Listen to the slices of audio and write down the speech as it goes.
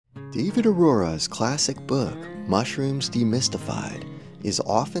David Arora's classic book, Mushrooms Demystified, is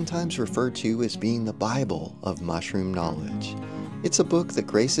oftentimes referred to as being the Bible of mushroom knowledge. It's a book that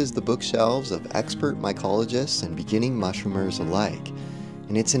graces the bookshelves of expert mycologists and beginning mushroomers alike,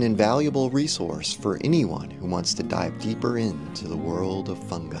 and it's an invaluable resource for anyone who wants to dive deeper into the world of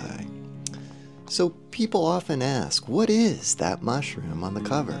fungi. So people often ask, what is that mushroom on the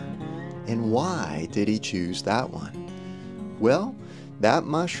cover? And why did he choose that one? Well, that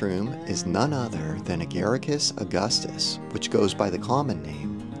mushroom is none other than Agaricus augustus, which goes by the common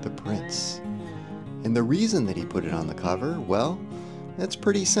name, the Prince. And the reason that he put it on the cover, well, that's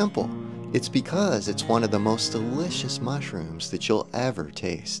pretty simple. It's because it's one of the most delicious mushrooms that you'll ever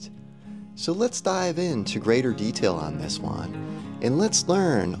taste. So let's dive into greater detail on this one, and let's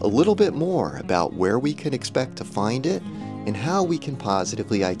learn a little bit more about where we could expect to find it and how we can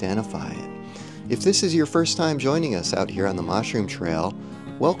positively identify it. If this is your first time joining us out here on the Mushroom Trail,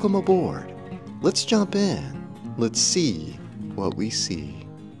 welcome aboard. Let's jump in. Let's see what we see.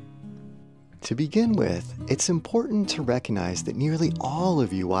 To begin with, it's important to recognize that nearly all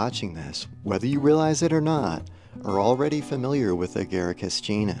of you watching this, whether you realize it or not, are already familiar with Agaricus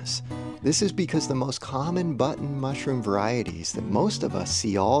genus. This is because the most common button mushroom varieties that most of us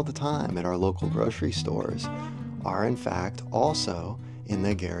see all the time at our local grocery stores are in fact also in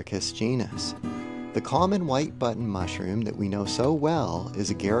the Agaricus genus. The common white button mushroom that we know so well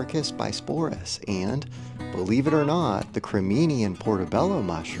is Agaricus bisporus, and believe it or not, the cremini and portobello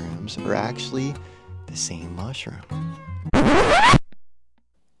mushrooms are actually the same mushroom.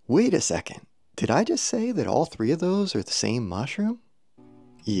 Wait a second, did I just say that all three of those are the same mushroom?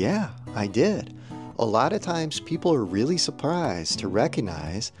 Yeah, I did. A lot of times people are really surprised to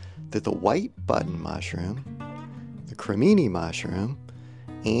recognize that the white button mushroom, the cremini mushroom,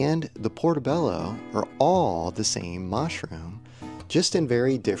 and the portobello are all the same mushroom, just in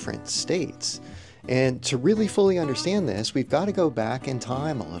very different states. And to really fully understand this, we've got to go back in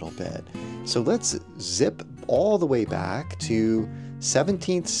time a little bit. So let's zip all the way back to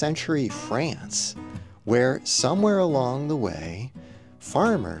 17th century France, where somewhere along the way,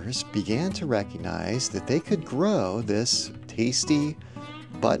 farmers began to recognize that they could grow this tasty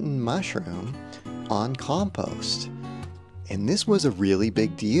button mushroom on compost. And this was a really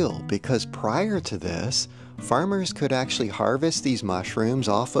big deal because prior to this, farmers could actually harvest these mushrooms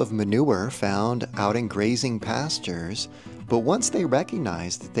off of manure found out in grazing pastures. But once they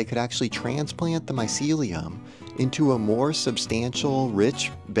recognized that they could actually transplant the mycelium into a more substantial, rich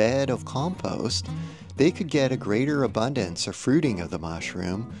bed of compost, they could get a greater abundance or fruiting of the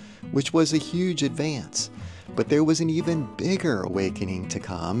mushroom, which was a huge advance. But there was an even bigger awakening to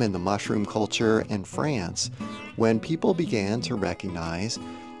come in the mushroom culture in France when people began to recognize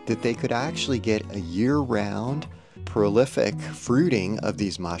that they could actually get a year-round prolific fruiting of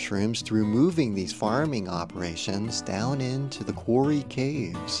these mushrooms through moving these farming operations down into the quarry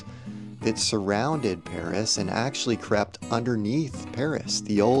caves that surrounded Paris and actually crept underneath Paris.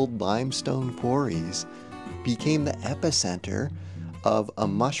 The old limestone quarries became the epicenter of a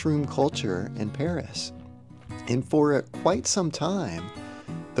mushroom culture in Paris. And for quite some time,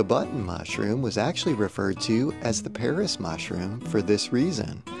 the button mushroom was actually referred to as the Paris mushroom for this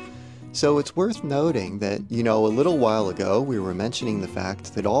reason. So it's worth noting that, a little while ago we were mentioning the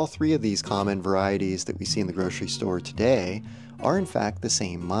fact that all three of these common varieties that we see in the grocery store today are in fact the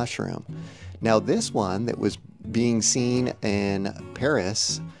same mushroom. Now this one that was being seen in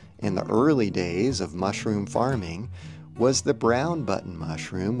Paris in the early days of mushroom farming was the brown button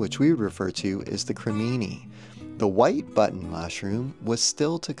mushroom, which we would refer to as the cremini. The white button mushroom was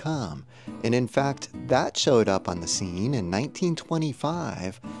still to come, and in fact that showed up on the scene in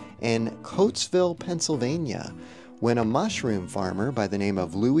 1925 in Coatesville, Pennsylvania, when a mushroom farmer by the name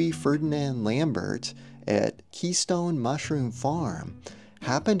of Louis Ferdinand Lambert at Keystone Mushroom Farm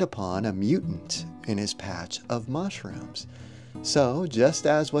happened upon a mutant in his patch of mushrooms. So, just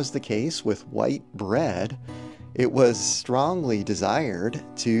as was the case with white bread, it was strongly desired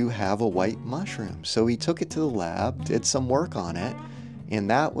to have a white mushroom. So he took it to the lab, did some work on it, and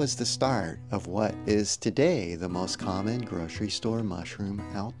that was the start of what is today the most common grocery store mushroom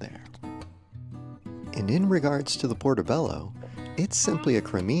out there. And in regards to the portobello, it's simply a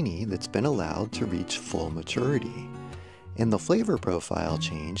cremini that's been allowed to reach full maturity. And the flavor profile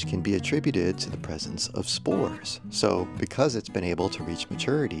change can be attributed to the presence of spores. So because it's been able to reach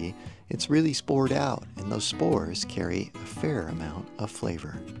maturity, it's really spored out, and those spores carry a fair amount of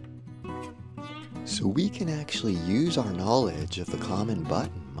flavor. So we can actually use our knowledge of the common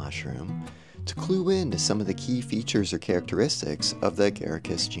button mushroom to clue in to some of the key features or characteristics of the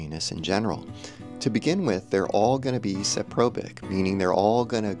Agaricus genus in general. To begin with, they're all going to be saprobic, meaning they're all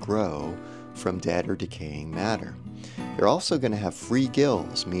going to grow from dead or decaying matter. They're also going to have free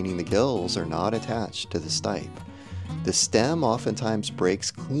gills, meaning the gills are not attached to the stipe. The stem oftentimes breaks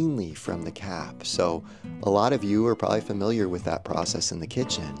cleanly from the cap, so a lot of you are probably familiar with that process in the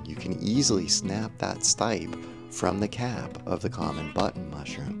kitchen. You can easily snap that stipe from the cap of the common button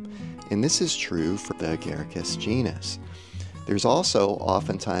mushroom, and this is true for the Agaricus genus. There's also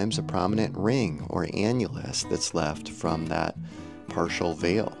oftentimes a prominent ring or annulus that's left from that partial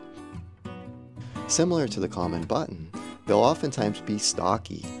veil. Similar to the common button, they'll oftentimes be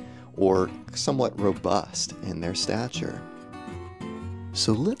stocky or somewhat robust in their stature.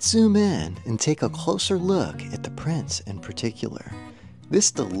 So let's zoom in and take a closer look at the prints in particular.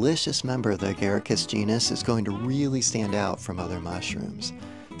 This delicious member of the Agaricus genus is going to really stand out from other mushrooms.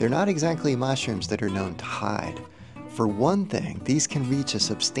 They're not exactly mushrooms that are known to hide. For one thing, these can reach a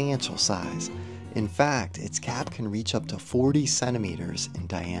substantial size. In fact, its cap can reach up to 40 centimeters in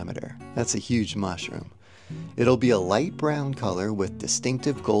diameter. That's a huge mushroom. It'll be a light brown color with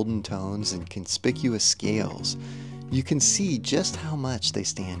distinctive golden tones and conspicuous scales. You can see just how much they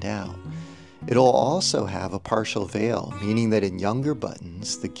stand out. It'll also have a partial veil, meaning that in younger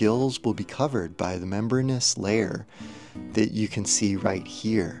buttons, the gills will be covered by the membranous layer that you can see right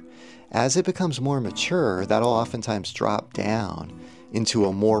here. As it becomes more mature, that'll oftentimes drop down into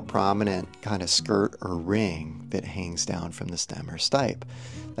a more prominent kind of skirt or ring that hangs down from the stem or stipe.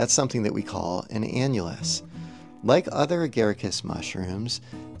 That's something that we call an annulus. Like other Agaricus mushrooms,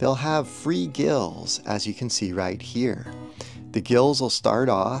 they'll have free gills, as you can see right here. The gills will start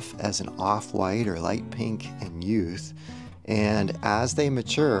off as an off-white or light pink in youth, and as they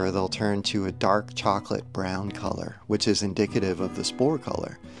mature, they'll turn to a dark chocolate brown color, which is indicative of the spore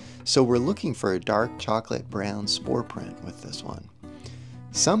color. So we're looking for a dark chocolate brown spore print with this one.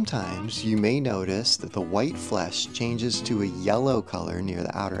 Sometimes you may notice that the white flesh changes to a yellow color near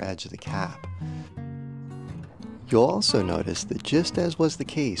the outer edge of the cap. You'll also notice that just as was the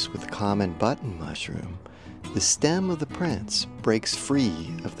case with the common button mushroom, the stem of the prints breaks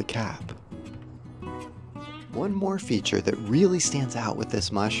free of the cap. One more feature that really stands out with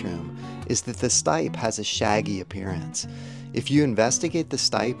this mushroom is that the stipe has a shaggy appearance. If you investigate the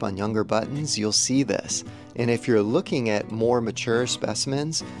stipe on younger buttons, you'll see this. And if you're looking at more mature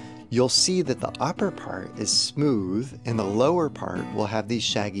specimens, you'll see that the upper part is smooth and the lower part will have these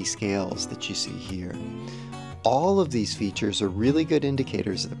shaggy scales that you see here. All of these features are really good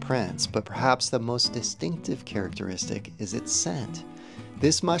indicators of the prints, but perhaps the most distinctive characteristic is its scent.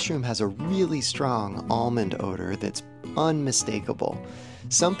 This mushroom has a really strong almond odor that's unmistakable.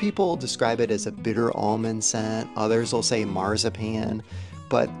 Some people describe it as a bitter almond scent, others will say marzipan,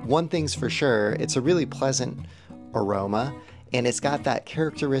 but one thing's for sure, it's a really pleasant aroma, and it's got that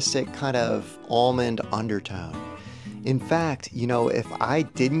characteristic kind of almond undertone. In fact, you know, if I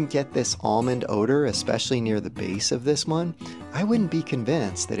didn't get this almond odor, especially near the base of this one, I wouldn't be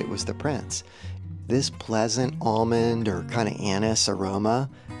convinced that it was the prints. This pleasant almond or kind of anise aroma,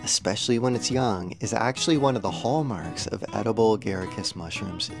 especially when it's young, is actually one of the hallmarks of edible Agaricus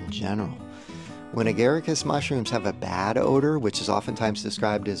mushrooms in general. When Agaricus mushrooms have a bad odor, which is oftentimes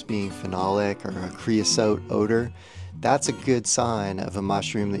described as being phenolic or a creosote odor, that's a good sign of a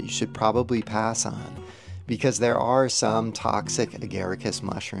mushroom that you should probably pass on, because there are some toxic Agaricus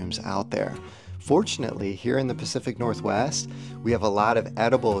mushrooms out there. Fortunately, here in the Pacific Northwest, we have a lot of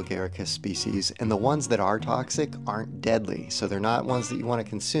edible Agaricus species, and the ones that are toxic aren't deadly, so they're not ones that you want to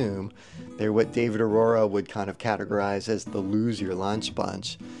consume. They're what David Arora would kind of categorize as the lose your lunch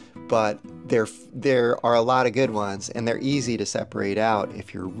bunch. But there are a lot of good ones, and they're easy to separate out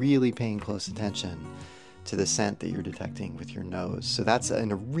if you're really paying close attention to the scent that you're detecting with your nose. So that's a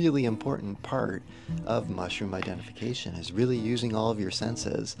really important part of mushroom identification, is really using all of your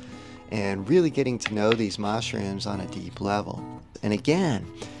senses and really getting to know these mushrooms on a deep level. And again,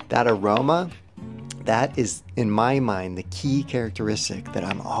 that aroma, that is, in my mind, the key characteristic that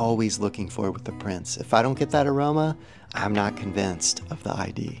I'm always looking for with the prints. If I don't get that aroma, I'm not convinced of the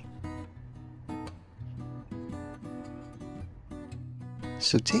ID.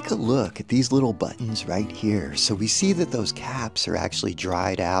 So take a look at these little buttons right here. So we see that those caps are actually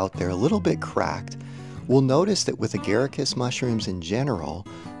dried out. They're a little bit cracked. We'll notice that with Agaricus mushrooms in general,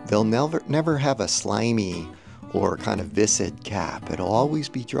 they'll never have a slimy or kind of viscid cap. It'll always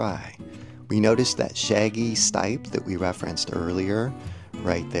be dry. We notice that shaggy stipe that we referenced earlier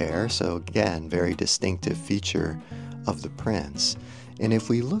right there. So again, very distinctive feature of the prints. And if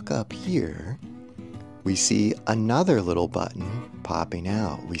we look up here, we see another little button popping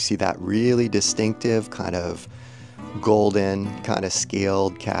out. We see that really distinctive kind of golden kind of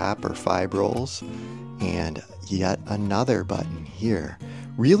scaled cap or fibrils, and yet another button here.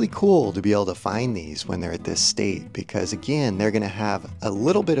 Really cool to be able to find these when they're at this state, because again, they're going to have a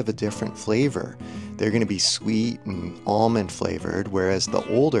little bit of a different flavor. They're going to be sweet and almond flavored, whereas the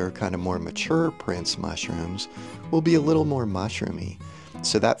older, kind of more mature Prince mushrooms will be a little more mushroomy.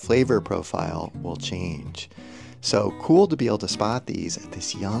 So that flavor profile will change. So cool to be able to spot these at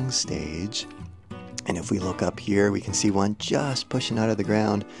this young stage. And if we look up here, we can see one just pushing out of the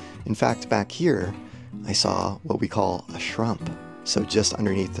ground. In fact, back here, I saw what we call a shrump. So just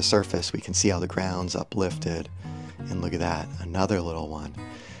underneath the surface, we can see how the ground's uplifted. And look at that, another little one.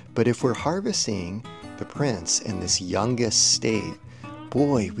 But if we're harvesting the Prince in this youngest state,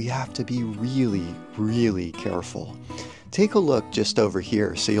 boy, we have to be really, really careful. Take a look just over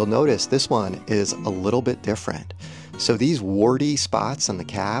here. So you'll notice this one is a little bit different. So these warty spots on the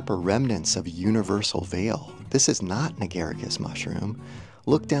cap are remnants of a universal veil. This is not an Agaricus mushroom.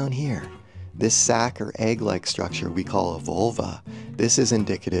 Look down here. This sac or egg-like structure we call a vulva. This is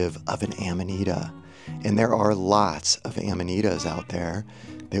indicative of an amanita. And there are lots of amanitas out there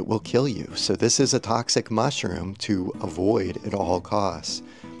that will kill you. So this is a toxic mushroom to avoid at all costs.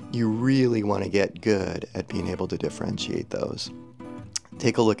 You really want to get good at being able to differentiate those.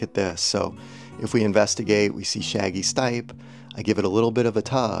 Take a look at this. So if we investigate, we see shaggy stipe. I give it a little bit of a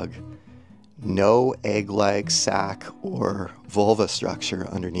tug. No egg-like sac or vulva structure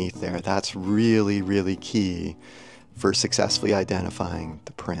underneath there. That's really, really key for successfully identifying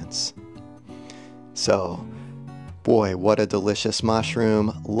the Prince. So, boy, what a delicious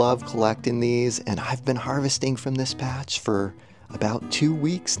mushroom. Love collecting these, and I've been harvesting from this patch for about 2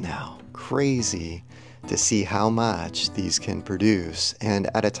 weeks now. Crazy to see how much these can produce, and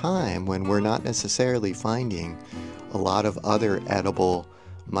at a time when we're not necessarily finding a lot of other edible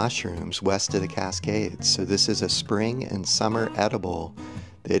mushrooms west of the Cascades. So this is a spring and summer edible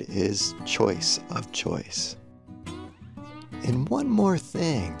that is choice of choice. And one more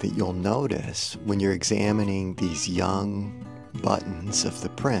thing that you'll notice when you're examining these young buttons of the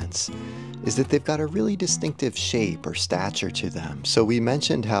Prince is that they've got a really distinctive shape or stature to them. So we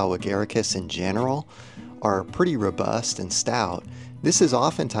mentioned how Agaricus in general are pretty robust and stout. This is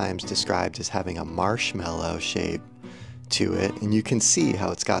oftentimes described as having a marshmallow shape to it, and you can see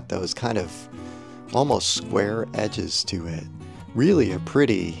how it's got those kind of almost square edges to it. Really a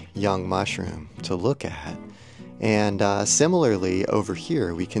pretty young mushroom to look at. And similarly over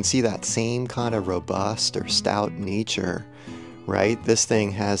here, we can see that same kind of robust or stout nature, right? This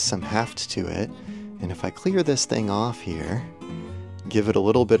thing has some heft to it. And if I clear this thing off here, give it a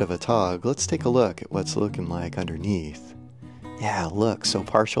little bit of a tug, let's take a look at what's looking like underneath. Yeah, look, so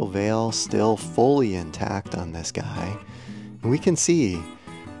partial veil still fully intact on this guy. And we can see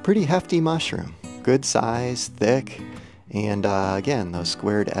pretty hefty mushroom, good size, thick, and again, those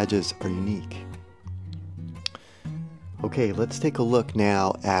squared edges are unique. Okay, let's take a look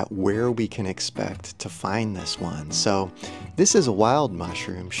now at where we can expect to find this one. So this is a wild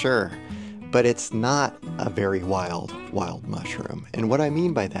mushroom, sure, but it's not a very wild mushroom. And what I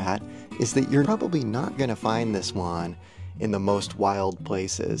mean by that is that you're probably not going to find this one in the most wild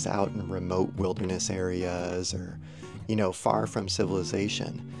places, out in remote wilderness areas or, you know, far from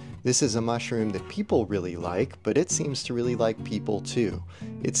civilization. This is a mushroom that people really like, but it seems to really like people too.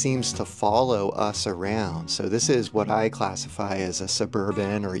 It seems to follow us around. So this is what I classify as a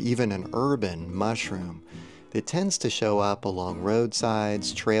suburban or even an urban mushroom that tends to show up along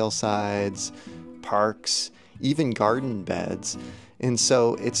roadsides, trail sides, parks, even garden beds. And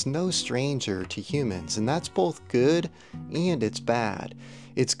so it's no stranger to humans, and that's both good and it's bad.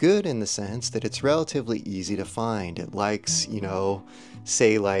 It's good in the sense that it's relatively easy to find. It likes, you know,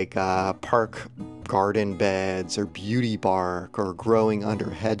 say like park garden beds or beauty bark or growing under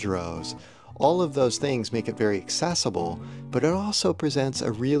hedgerows. All of those things make it very accessible, but it also presents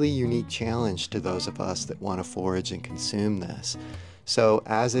a really unique challenge to those of us that want to forage and consume this. So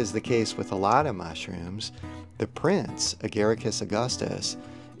as is the case with a lot of mushrooms, the Prince, Agaricus augustus,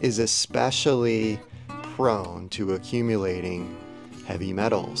 is especially prone to accumulating heavy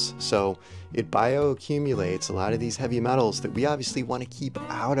metals. So it bioaccumulates a lot of these heavy metals that we obviously want to keep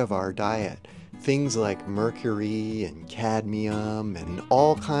out of our diet. Things like mercury and cadmium and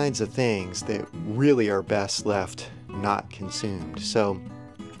all kinds of things that really are best left not consumed. So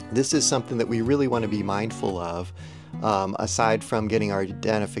this is something that we really want to be mindful of. Aside from getting our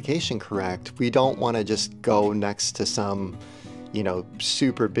identification correct, we don't want to just go next to some, you know,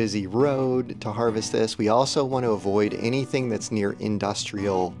 super busy road to harvest this. We also want to avoid anything that's near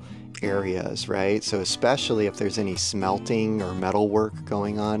industrial areas, right? So especially if there's any smelting or metal work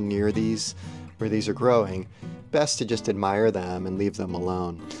going on near these, where these are growing, best to just admire them and leave them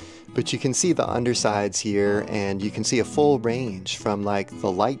alone. But you can see the undersides here, and you can see a full range from like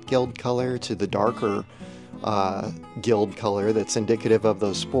the light gild color to the darker gild color that's indicative of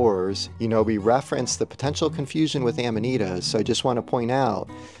those spores. You know, we referenced the potential confusion with amanitas, so I just want to point out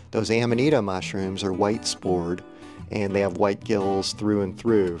those amanita mushrooms are white spored, and they have white gills through and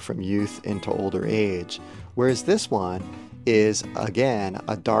through from youth into older age, whereas this one is, again,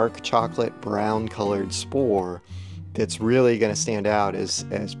 a dark chocolate brown colored spore that's really going to stand out as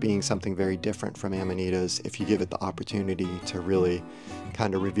being something very different from amanitas if you give it the opportunity to really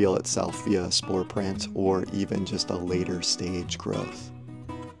kind of reveal itself via spore print or even just a later stage growth.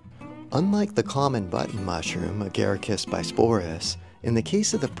 Unlike the common button mushroom, Agaricus bisporus, in the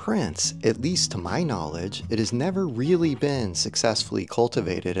case of the prince, at least to my knowledge, it has never really been successfully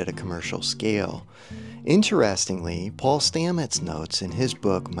cultivated at a commercial scale. Interestingly, Paul Stamets notes in his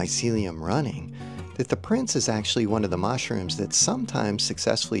book Mycelium Running that the prince is actually one of the mushrooms that's sometimes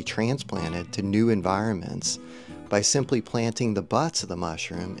successfully transplanted to new environments by simply planting the butts of the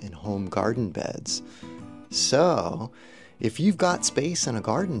mushroom in home garden beds. So, if you've got space in a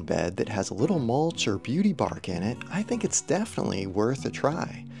garden bed that has a little mulch or beauty bark in it, I think it's definitely worth a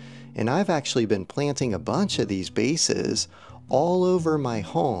try. And I've actually been planting a bunch of these bases all over my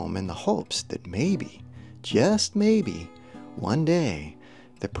home in the hopes that maybe, just maybe, one day,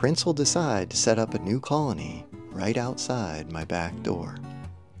 the prince will decide to set up a new colony right outside my back door.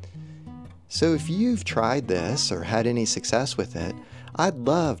 So if you've tried this or had any success with it, I'd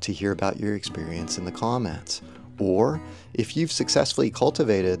love to hear about your experience in the comments. Or if you've successfully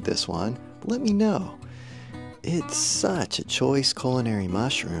cultivated this one, let me know. It's such a choice culinary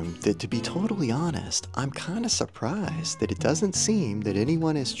mushroom that, to be totally honest, I'm kind of surprised that it doesn't seem that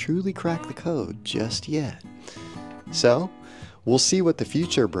anyone has truly cracked the code just yet. So, we'll see what the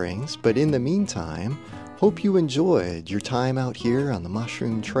future brings, but in the meantime, hope you enjoyed your time out here on the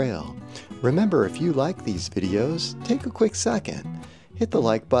mushroom trail. Remember, if you like these videos, take a quick second, hit the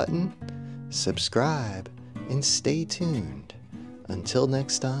like button, subscribe, and stay tuned. Until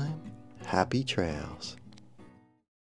next time, happy trails.